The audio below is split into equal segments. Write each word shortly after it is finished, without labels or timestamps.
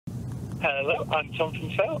Hello, I'm Tom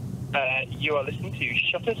from Sale. You are listening to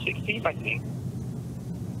Shutter 16 magazine.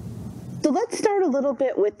 So let's start a little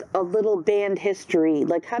bit with a little band history.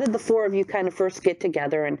 Like, how did the four of you kind of first get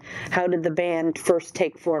together, and how did the band first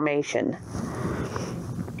take formation?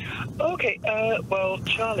 Okay, well,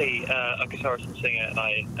 Charlie, our guitarist and singer, and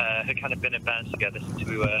I had kind of been in bands together since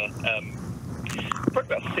we were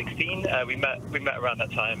probably about 16. We met around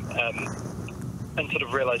that time, and sort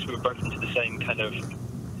of realised we were both into the same kind of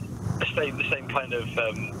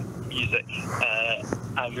music,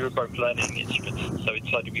 and we were both learning instruments, so we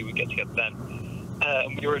decided we would get together then.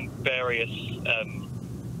 And we were in various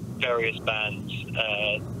bands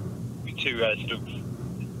to sort of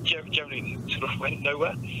generally sort of went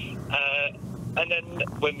nowhere. And then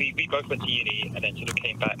when we both went to uni and then sort of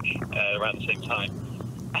came back around the same time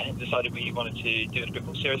and decided we wanted to do it a bit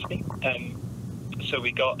more seriously. So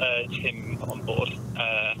we got Tim on board,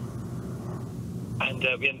 and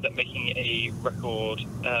we ended up making a record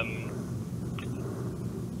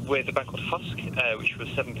with a band called Husk, which was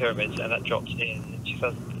Seven Pyramids, and that dropped in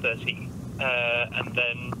 2013. And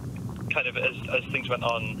then kind of as things went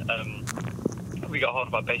on, we got hold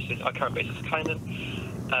of our current bassist, Kynan,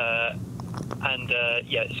 and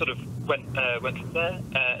it sort of went from there.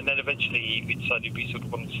 And then eventually we decided we sort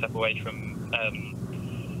of wanted to step away from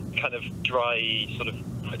kind of dry sort of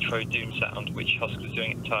retro doom sound, which Husk was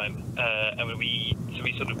doing at the time. And when we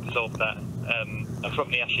sort of dissolved that. And from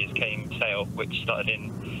the ashes came Sail, which started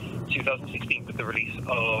in 2016 with the release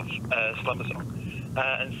of Slumber Song.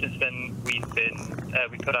 And since then we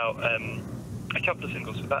put out a couple of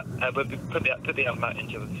singles with that. But we put the album out in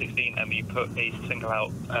 2016, and we put a single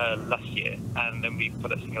out last year, and then we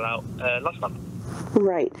put a single out last month.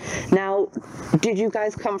 Right. Now, did you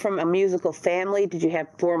guys come from a musical family? Did you have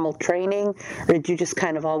formal training, or did you just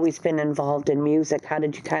kind of always been involved in music? How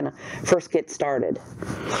did you kind of first get started?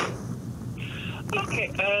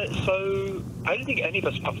 Okay, so I don't think any of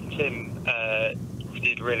us apart from Tim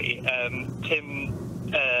did really.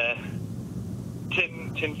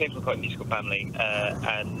 Tim came from quite a musical family,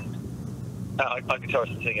 and our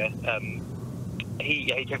guitarist and singer, he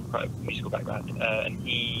came from quite a musical background, and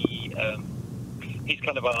he's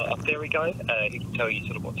kind of our theory guy. He can tell you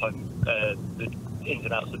sort of what time, the ins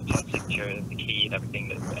and outs of the time signature and the key and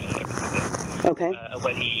everything everything. Okay. And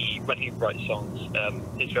when he writes songs,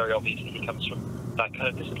 it's very obvious that he comes from that kind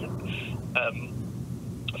of discipline.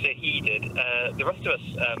 So he did. The rest of us,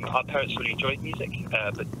 our parents really enjoyed music,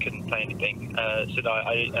 but couldn't play anything. So no,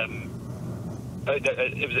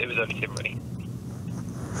 it was only Tim really.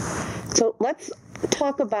 So let's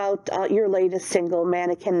talk about your latest single,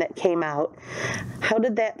 Mannequin, that came out. How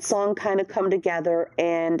did that song kind of come together,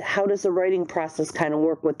 and how does the writing process kind of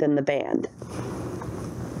work within the band?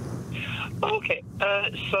 Okay,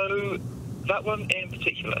 so that one in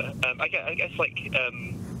particular, I guess like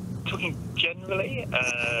talking generally,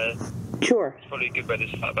 Sure. it's probably a good way to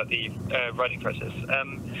start about the writing process.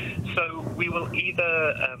 So we will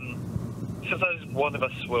either, sometimes one of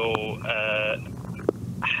us will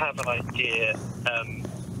have an idea,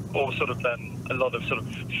 or sort of a lot of sort of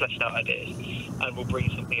fleshed out ideas, and we'll bring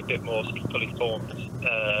something a bit more sort of fully formed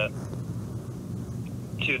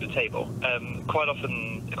to the table. Quite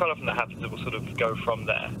often that happens, and we'll sort of go from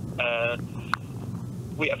there.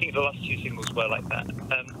 I think the last two singles were like that.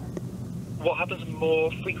 What happens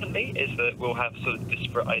more frequently is that we'll have sort of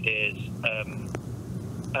disparate ideas,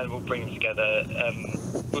 and we'll bring them together.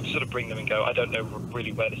 We'll sort of bring them and go, I don't know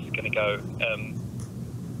really where this is going to go,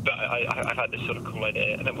 but I've had this sort of cool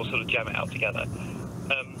idea, and then we'll sort of jam it out together.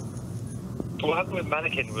 What happened with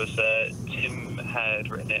Mannequin was Tim had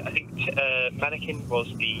written it. I think Mannequin was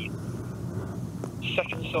the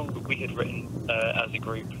second song that we had written as a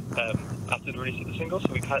group after the release of the single.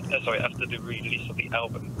 So we've had, after the release of the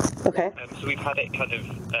album. Okay. So we've had it kind of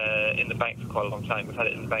in the bank for quite a long time. We've had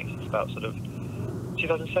it in the bank since about sort of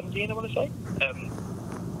 2017, I want to say.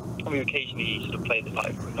 And we occasionally sort of played it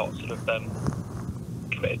live. We're not sort of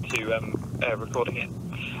committed to recording it.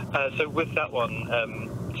 So with that one,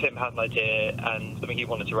 Tim had an idea and something he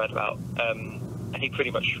wanted to write about, and he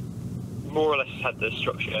pretty much more or less had the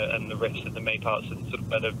structure and the riffs and the main parts and sort of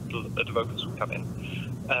where the vocals would come in,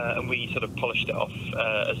 and we sort of polished it off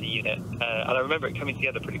as a unit, and I remember it coming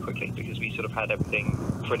together pretty quickly because we sort of had everything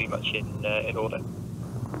pretty much in order.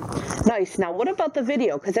 Nice. Now, what about the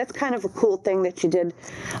video? Because that's kind of a cool thing that you did,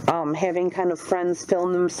 having kind of friends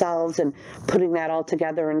film themselves and putting that all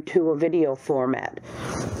together into a video format.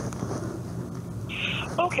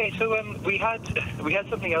 Okay, so we had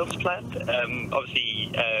something else planned.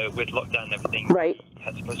 Obviously, with lockdown and everything, right, we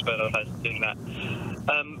had to postpone our plans doing that.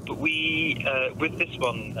 But we, with this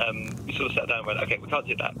one, we sort of sat down and went, okay, we can't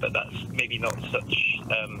do that, but that's maybe not such,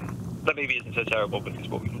 that maybe isn't so terrible, because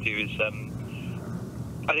what we can do is,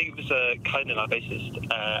 I think it was Kynan, our bassist,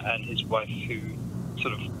 and his wife who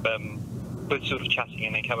sort of, both sort of chatting,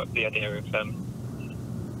 and they came up with the idea of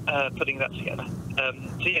putting that together.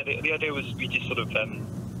 So yeah, the idea was we just sort of,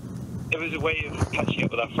 it was a way of catching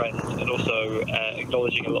up with our friends, and also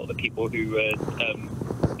acknowledging a lot of the people who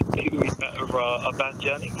we met over our band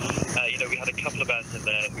journey. We had a couple of bands in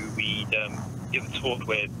there who we'd either toured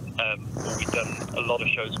with, or we'd done a lot of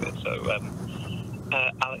shows with. So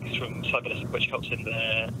Alex from Cybernetic Witchcraft's in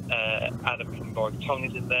there, Adam from Borg-Tong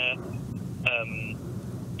is in there,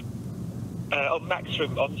 Max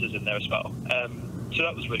from Ons is in there as well. So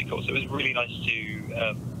that was really cool. So it was really nice to,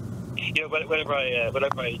 whenever I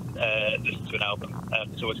listen to an album,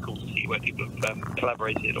 it's always cool to see where people have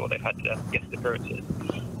collaborated or they've had guest appearances.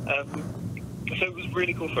 So it was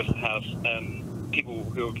really cool for us to have people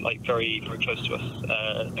who are like very, very close to us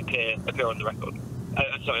appear on the record.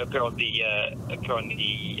 Appear on the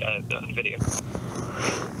video.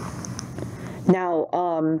 Now,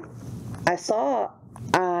 I saw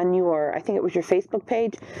on your, I think it was your Facebook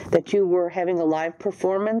page, that you were having a live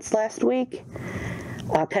performance last week,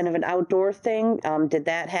 kind of an outdoor thing. Did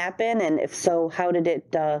that happen? And if so, how did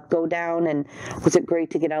it go down? And was it great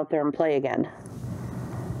to get out there and play again?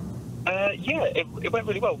 Yeah, it went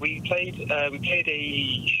really well. We played a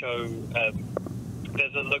show.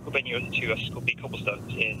 There's a local venue to us called the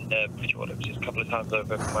Cobblestones in Bridgewater, which is a couple of times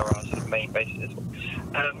over from where our sort of main base is.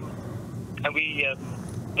 And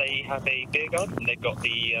they have a beer garden. They've got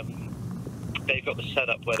the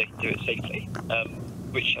setup where they can do it safely,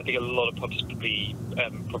 which I think a lot of pubs probably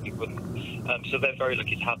wouldn't. So they're very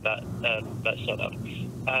lucky to have that setup.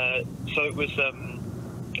 So it was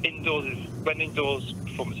indoors. When indoors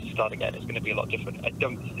performances start again, it's going to be a lot different. I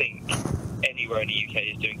don't think anywhere in the UK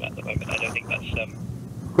is doing that at the moment. I don't think that's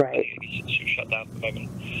right. It's shut down at the moment.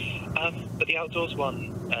 But the outdoors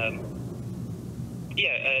one,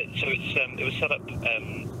 so it was set up.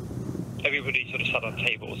 Everybody sort of sat on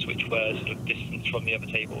tables which were sort of distanced from the other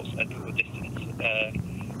tables, and people were distanced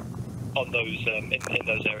on those in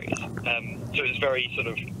those areas. So it was very sort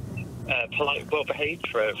of polite, well behaved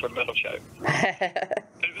for a metal show.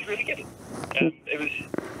 But it was really good.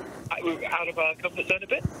 We were out of our comfort zone a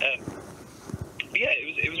bit. Yeah,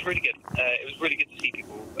 it was really good. It was really good to see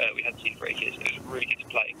people we hadn't seen for ages. It was really good to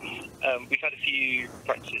play. We've had a few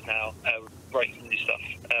practices now, writing some new stuff,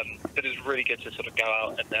 but it was really good to sort of go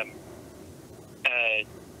out and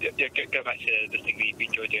go back to the thing we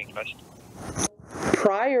enjoy doing the most.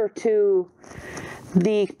 Prior to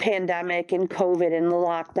the pandemic and COVID and the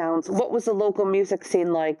lockdowns, what was the local music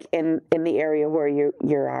scene like in the area where you're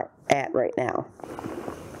at right now?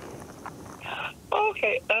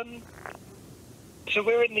 Okay. So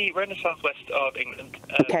we're in the southwest of England.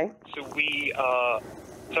 Okay. So we are.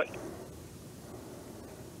 Sorry.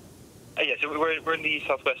 So we're in the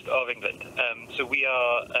southwest of England. So we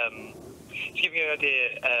are. To give you an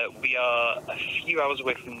idea, we are a few hours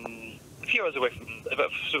away from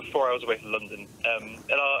about sort of 4 hours away from London.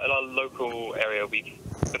 In our local area,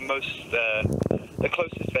 the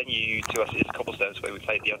closest venue to us is Cobblestones, where we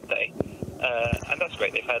played the other day, and that's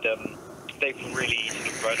great. They've really sort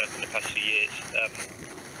of grown up in the past few years,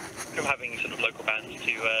 from having sort of local bands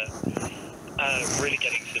to really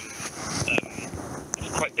getting some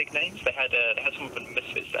quite big names. They had someone from the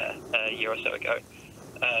Misfits there a year or so ago.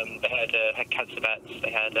 They had Cancer Bats.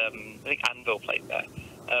 They had I think Anvil played there.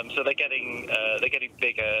 So they're getting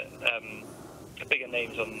bigger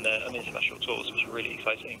names on international tours, which is really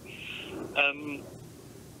exciting. I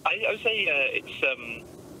would say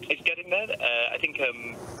it's getting there. I think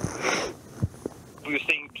we were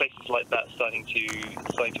seeing places like that starting to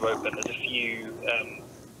open. There's a few,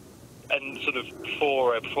 and sort of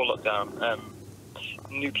before lockdown,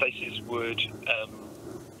 new places would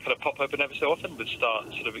kind of pop open every so often, would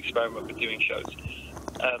start sort of experiment with doing shows.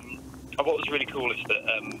 And what was really cool is that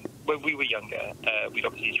when we were younger, we'd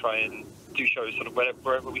obviously try and do shows sort of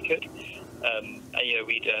wherever we could. And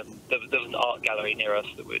we'd there was an art gallery near us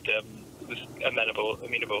that was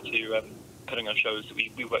amenable to putting on shows. That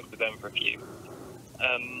we worked with them for a few.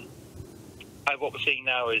 And what we're seeing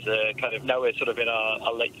now is now we're sort of in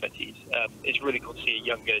our late 20s. It's really cool to see a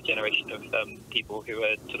younger generation of people who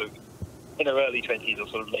are sort of in their early 20s or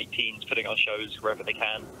sort of late teens putting on shows wherever they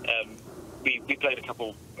can. We played a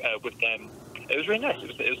couple with them. It was really nice.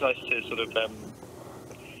 It was nice to sort of.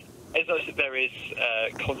 It's nice that there is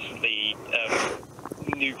constantly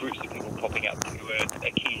new groups of people popping up who are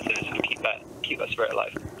keen to sort of keep that spirit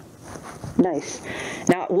alive. Nice.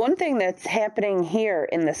 Now, one thing that's happening here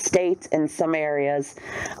in the States in some areas,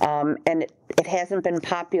 and it hasn't been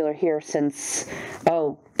popular here since,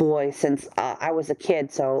 oh boy, since I was a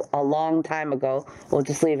kid, so a long time ago, we'll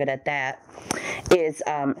just leave it at that, is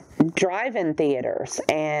drive-in theaters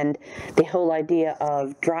and the whole idea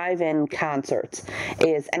of drive-in concerts.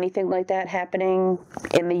 Is anything like that happening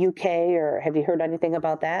in the UK, or have you heard anything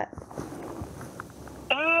about that?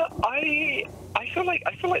 I feel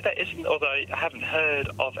like that isn't, although I haven't heard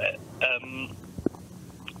of it.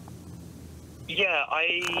 Yeah,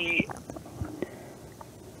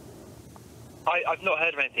 I've not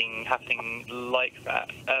heard of anything happening like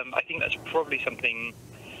that. I think that's probably something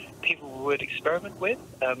people would experiment with.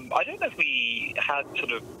 I don't know if we had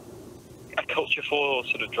sort of a culture for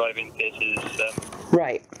sort of drive-in theatres.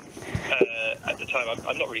 Right. At the time,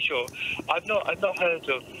 I'm not really sure. I've not heard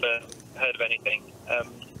of anything.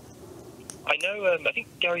 I know. I think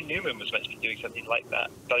Gary Newman was meant to be doing something like that,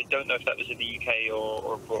 but I don't know if that was in the UK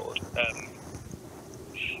or abroad.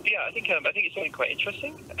 Yeah, I think it's something quite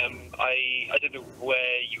interesting. I don't know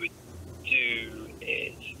where you would do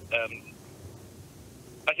it.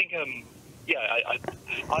 I think yeah,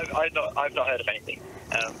 I've not heard of anything.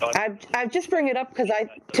 I just bring it up because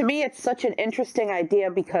to me it's such an interesting idea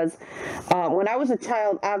because when I was a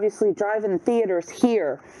child, obviously drive-in theaters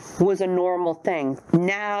here was a normal thing.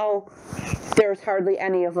 Now there's hardly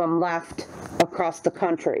any of them left across the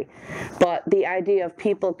country. But the idea of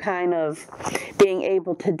people kind of being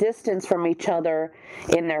able to distance from each other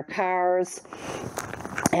in their cars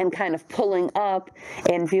and kind of pulling up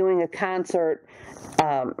and viewing a concert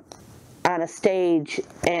on a stage,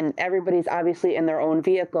 and everybody's obviously in their own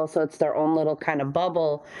vehicle, so it's their own little kind of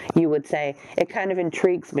bubble, you would say. It kind of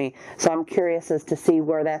intrigues me, so I'm curious as to see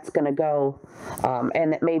where that's going to go,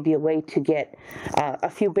 and it may be a way to get a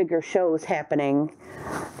few bigger shows happening,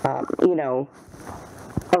 you know,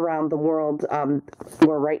 around the world,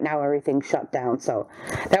 where right now everything's shut down. So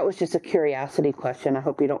that was just a curiosity question. I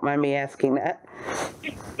hope you don't mind me asking that.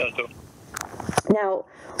 That's cool. Now,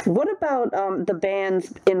 what about the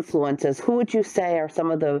band's influences? Who would you say are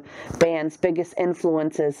some of the band's biggest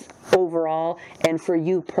influences overall and for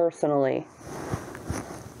you personally?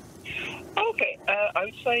 Okay, I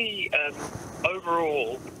would say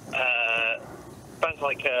overall, bands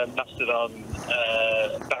like Mastodon,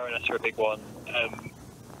 Baroness are a big one.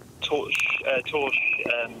 Torch,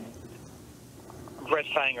 Red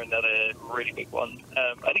Fang are another really big one.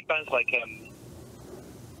 I think bands like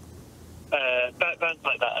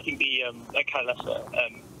that. I think the Kylesa,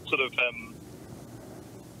 sort of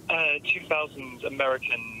 2000s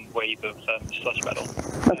American wave of sludge metal.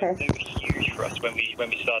 Okay. They were huge for us when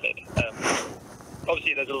we started.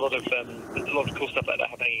 Obviously, there's a lot of cool stuff like that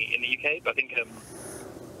happening in the UK, but I think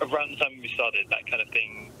around the time we started, that kind of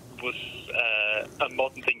thing was a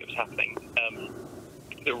modern thing that was happening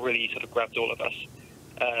that really sort of grabbed all of us,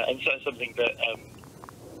 and so something that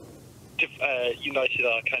united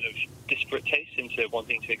our kind of disparate tastes into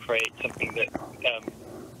wanting to create something that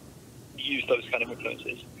used those kind of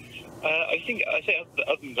influences. I say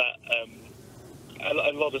other than that,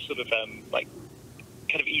 a lot of sort of like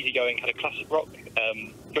kind of easygoing kind of classic rock.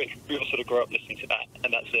 But we all sort of grew up listening to that,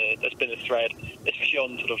 and that's been a thread, especially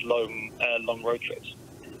on sort of long road trips.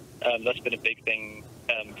 That's been a big thing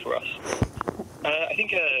for us. I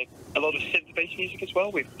think a lot of synth-based music as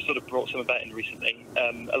well. We've sort of brought some of that in recently.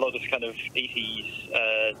 A lot of kind of 80s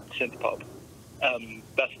synth pop.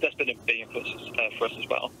 That's been a big influence for us as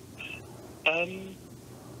well.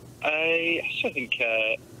 I also think,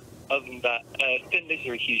 other than that, Thin Lizzy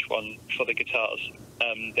are a huge one for the guitars.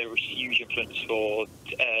 They were a huge influence for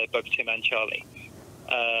both Tim and Charlie.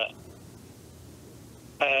 And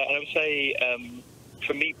I would say,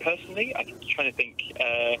 for me personally, I'm trying to think.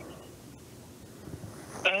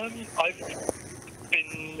 I've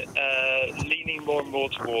been leaning more and more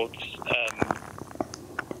towards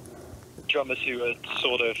drummers who are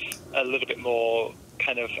sort of a little bit more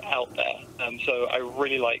kind of out there. So I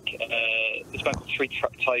really like this band called Three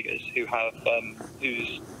Track Tigers, who have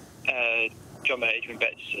whose drummer Adrian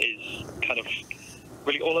Betts is kind of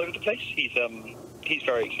really all over the place. He's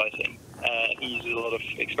very exciting. He uses a lot of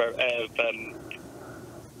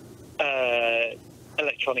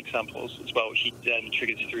electronic samples as well, which he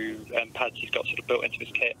triggers through pads he's got sort of built into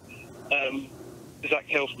his kit. Zach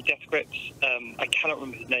Hill from Death Grips. I cannot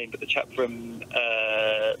remember his name, but the chap from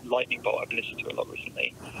Lightning Bolt I've been listening to a lot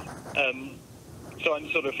recently. So I'm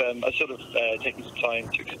sort of taking some time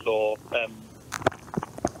to explore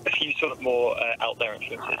a few sort of more out there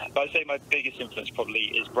influences. But I'd say my biggest influence probably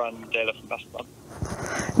is Brandon Dayler from Mastodon.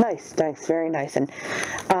 Nice, nice, very nice. And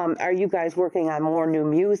are you guys working on more new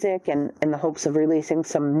music and in the hopes of releasing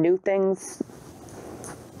some new things?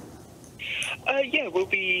 Yeah, we'll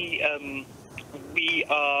be. We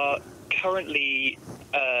are currently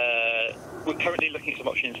we're currently looking at some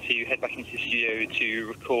options to head back into the studio to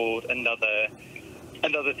record another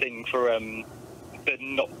thing for the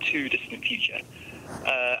not too distant future,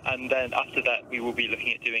 and then after that we will be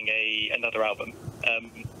looking at doing another album.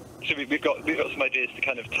 So we've got some ideas to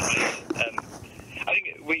kind of tie. I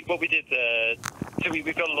think what we did. So we've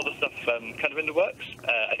got a lot of stuff kind of in the works.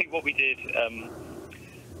 I think what we did.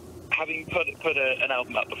 Having put an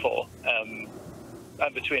album out before, and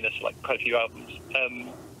between us, like quite a few albums,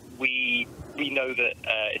 we know that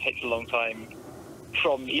it takes a long time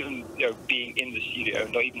from even being in the studio,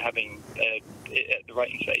 not even having it at the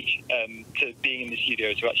writing stage, to being in the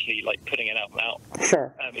studio to actually like putting an album out.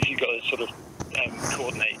 Sure. If you've got to sort of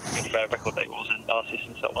coordinate with record labels and artists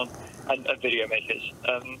and so on, and video makers.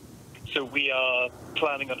 So we are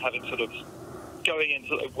planning on having sort of going and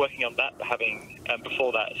sort of working on that, but having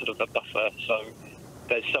before that sort of a buffer, so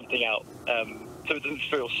there's something out, so it doesn't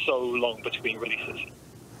feel so long between releases.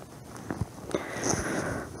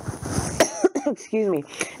 Excuse me.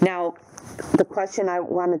 Now, the question I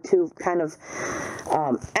wanted to kind of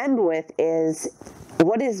end with is,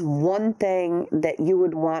 what is one thing that you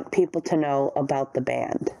would want people to know about the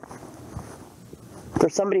band? For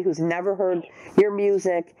somebody who's never heard your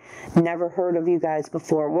music, never heard of you guys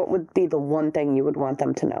before, what would be the one thing you would want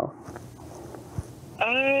them to know?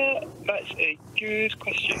 That's a good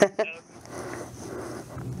question.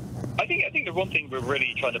 I think the one thing we're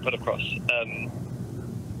really trying to put across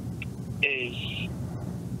is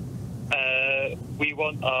we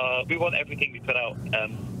want everything we put out to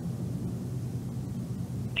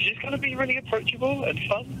just kind of be really approachable and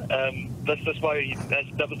fun. That's why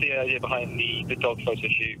that was the idea behind the dog photo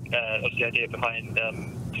shoot. That was the idea behind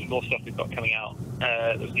some more stuff we've got coming out.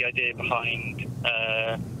 That was the idea behind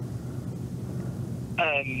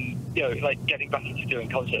like getting back into doing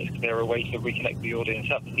concerts because they're a way to reconnect with the audience.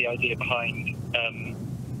 That was the idea behind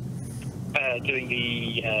doing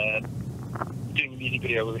the music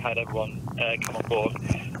video where we had everyone come on board.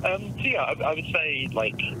 So yeah, I would say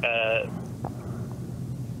like.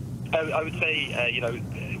 I would say,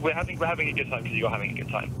 we're having a good time because you're having a good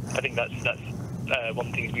time. I think that's one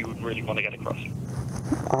of the things we would really want to get across.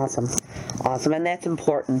 Awesome, and that's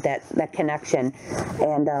important, that connection.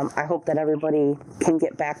 And I hope that everybody can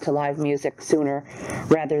get back to live music sooner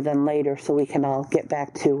rather than later, so we can all get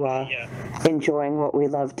back to enjoying what we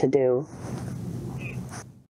love to do.